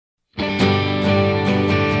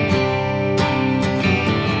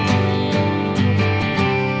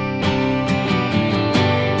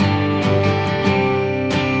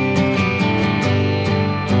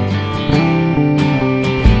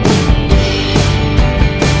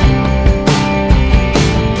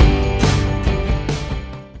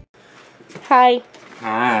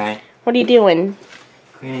Hi. What are you doing?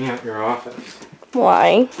 Cleaning out your office.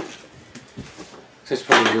 Why? It's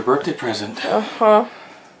probably your birthday present. Uh-huh.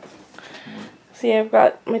 See, I've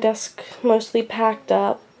got my desk mostly packed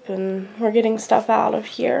up, and we're getting stuff out of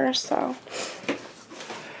here, so.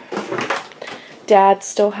 Dad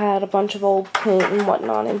still had a bunch of old paint and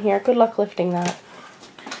whatnot in here. Good luck lifting that.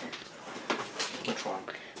 Which one?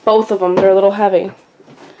 Both of them. They're a little heavy.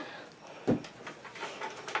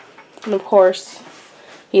 And of course,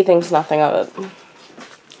 he thinks nothing of it.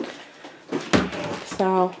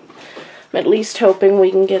 So, I'm at least hoping we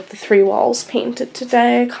can get the 3 walls painted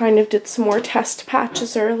today. I kind of did some more test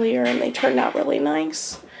patches earlier, and they turned out really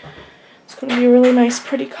nice. It's going to be a really nice,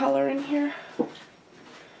 pretty color in here.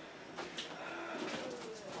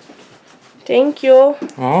 Thank you.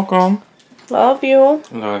 Welcome. Love you.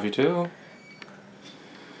 Love you too.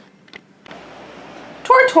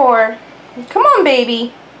 Tor, come on,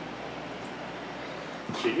 baby.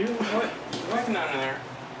 You? What working on there?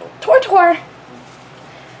 Tor.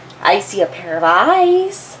 I see a pair of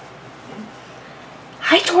eyes.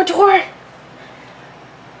 Hi, Tor.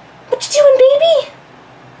 What you doing, baby?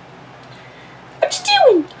 What you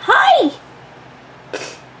doing? Hi.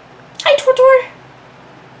 Hi, Tor.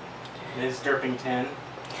 Ms. Derpington.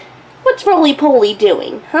 What's Roly-Poly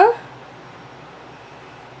doing, huh?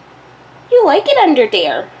 You like it under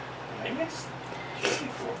there. I think it's...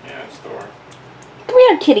 Yeah, it's door. Come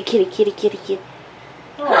here, kitty.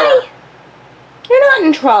 Oh. Hi. You're not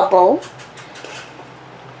in trouble.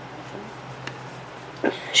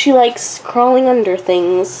 She likes crawling under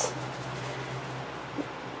things.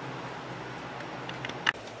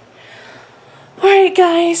 Alright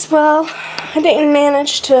guys, well, I didn't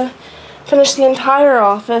manage to finish the entire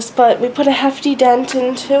office, but we put a hefty dent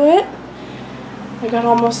into it. I got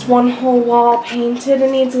almost one whole wall painted.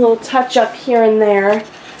 It needs a little touch up here and there.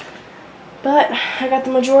 But I got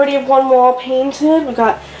the majority of one wall painted. We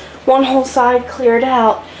got one whole side cleared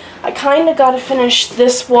out. I kind of got to finish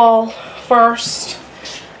this wall first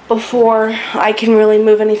before I can really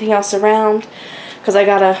move anything else around, because I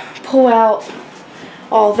got to pull out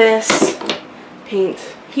all this, paint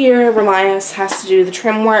here. Ramias has to do the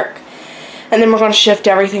trim work. And then we're going to shift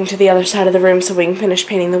everything to the other side of the room so we can finish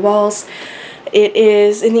painting the walls. It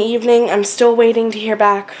is in the evening. I'm still waiting to hear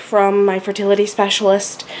back from my fertility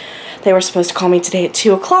specialist. They were supposed to call me today at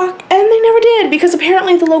 2 o'clock, and they never did, because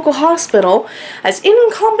apparently the local hospital, as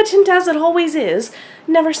incompetent as it always is,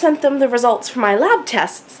 never sent them the results for my lab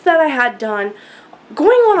tests that I had done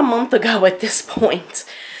going on a month ago at this point.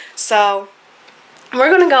 So, we're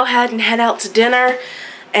going to go ahead and head out to dinner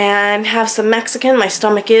and have some Mexican. My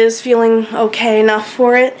stomach is feeling okay enough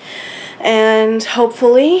for it. And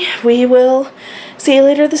hopefully we will see you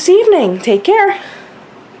later this evening. Take care.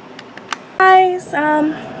 Guys,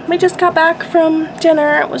 we just got back from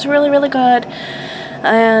dinner. It was really, really good.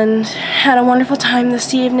 And had a wonderful time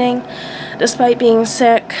this evening, despite being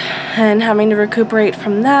sick and having to recuperate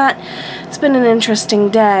from that. It's been an interesting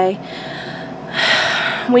day.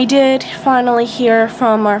 We did finally hear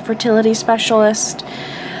from our fertility specialist.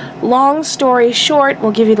 Long story short,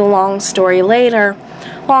 we'll give you the long story later.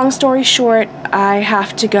 Long story short, I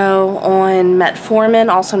have to go on metformin,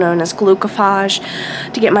 also known as glucophage,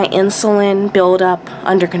 to get my insulin buildup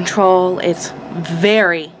under control. It's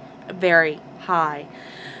very, very high.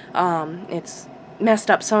 It's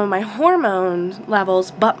messed up some of my hormone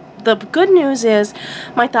levels, but the good news is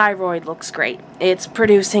my thyroid looks great. It's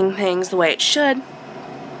producing things the way it should.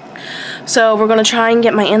 So we're going to try and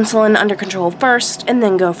get my insulin under control first and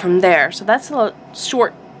then go from there. So that's the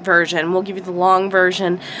short version. We'll give you the long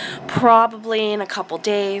version probably in a couple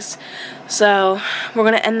days. So we're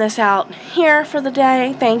going to end this out here for the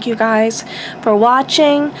day. Thank you guys for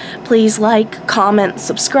watching. Please like, comment,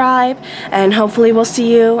 subscribe, and hopefully we'll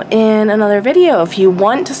see you in another video. If you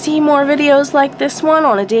want to see more videos like this one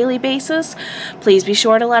on a daily basis, please be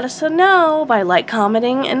sure to let us know by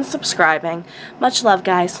commenting, and subscribing. Much love,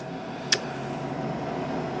 guys.